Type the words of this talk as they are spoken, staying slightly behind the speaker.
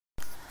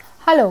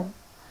Hello,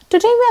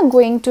 today we are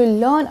going to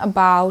learn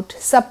about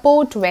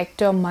support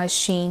vector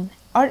machine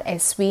or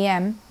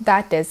SVM,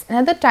 that is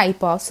another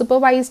type of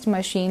supervised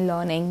machine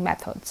learning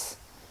methods.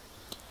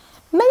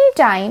 Many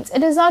times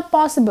it is not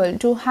possible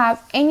to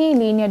have any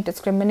linear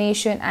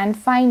discrimination, and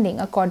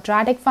finding a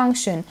quadratic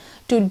function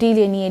to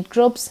delineate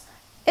groups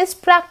is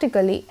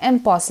practically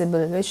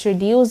impossible, which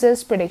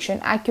reduces prediction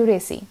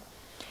accuracy.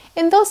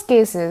 In those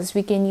cases,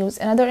 we can use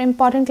another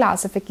important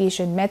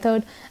classification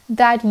method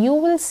that you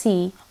will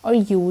see or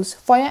use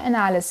for your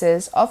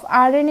analysis of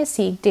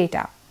RNA-seq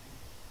data.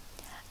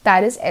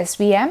 That is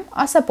SVM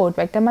or support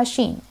vector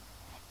machine.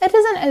 It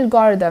is an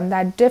algorithm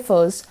that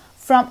differs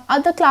from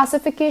other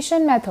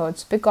classification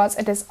methods because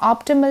it is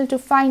optimal to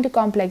find a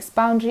complex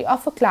boundary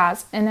of a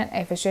class in an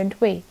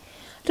efficient way.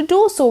 To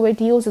do so,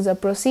 it uses a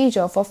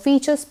procedure for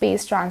feature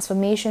space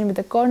transformation with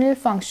a kernel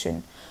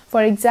function.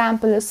 For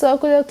example, a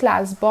circular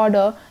class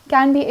border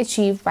can be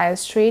achieved by a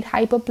straight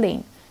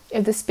hyperplane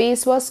if the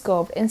space was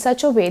curved in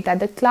such a way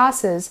that the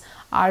classes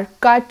are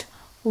cut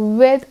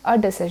with a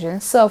decision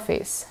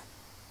surface.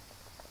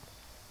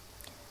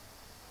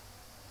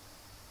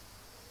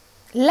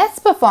 Let's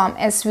perform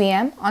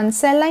SVM on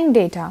cell line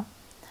data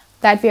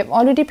that we have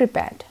already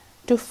prepared.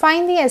 To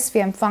find the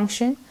SVM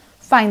function,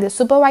 find the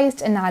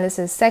supervised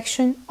analysis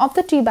section of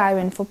the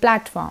T-Bioinfo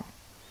platform.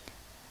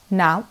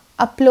 Now,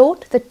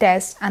 upload the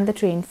test and the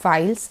train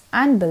files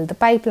and build the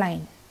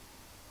pipeline.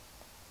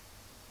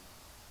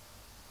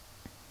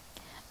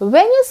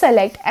 When you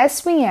select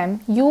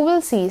SVM, you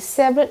will see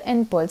several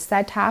inputs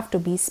that have to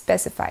be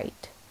specified.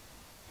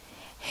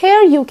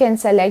 Here you can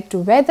select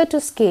whether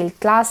to scale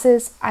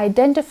classes,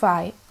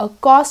 identify a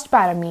cost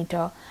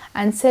parameter,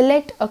 and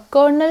select a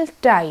kernel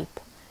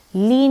type: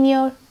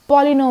 linear,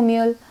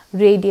 polynomial,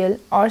 radial,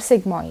 or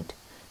sigmoid.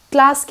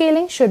 Class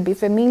scaling should be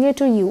familiar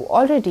to you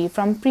already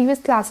from previous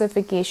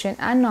classification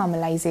and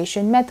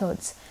normalization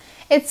methods.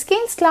 It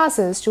scales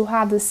classes to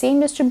have the same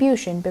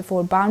distribution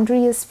before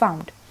boundary is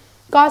found.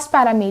 Cost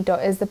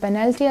parameter is the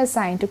penalty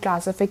assigned to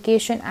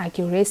classification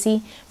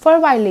accuracy for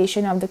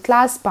violation of the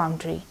class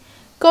boundary.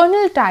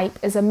 Kernel type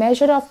is a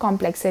measure of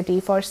complexity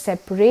for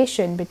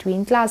separation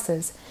between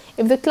classes.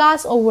 If the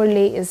class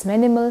overlay is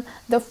minimal,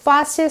 the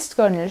fastest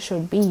kernel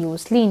should be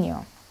used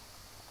linear.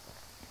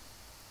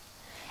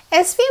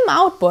 SVM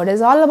output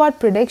is all about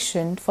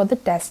prediction for the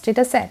test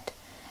data set.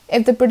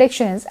 If the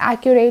prediction is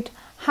accurate,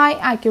 high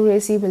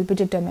accuracy will be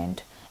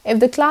determined. If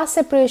the class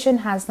separation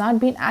has not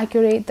been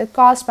accurate, the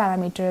cost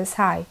parameter is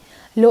high.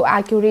 Low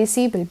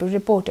accuracy will be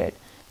reported.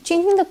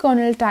 Changing the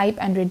kernel type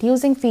and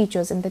reducing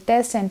features in the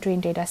test and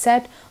train data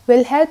set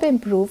will help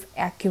improve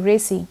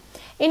accuracy.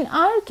 In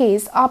our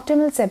case,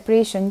 optimal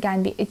separation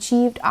can be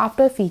achieved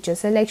after feature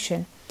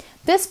selection.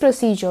 This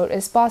procedure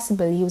is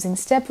possible using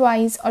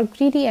stepwise or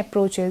greedy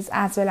approaches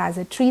as well as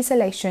a tree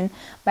selection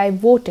by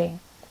voting,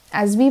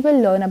 as we will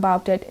learn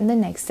about it in the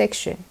next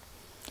section.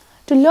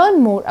 To learn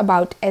more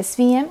about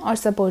SVM or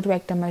support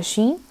vector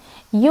machine,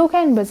 you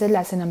can visit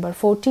lesson number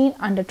 14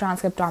 under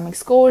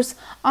transcriptomics course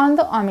on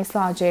the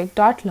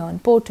OmicsLogic.learn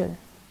portal.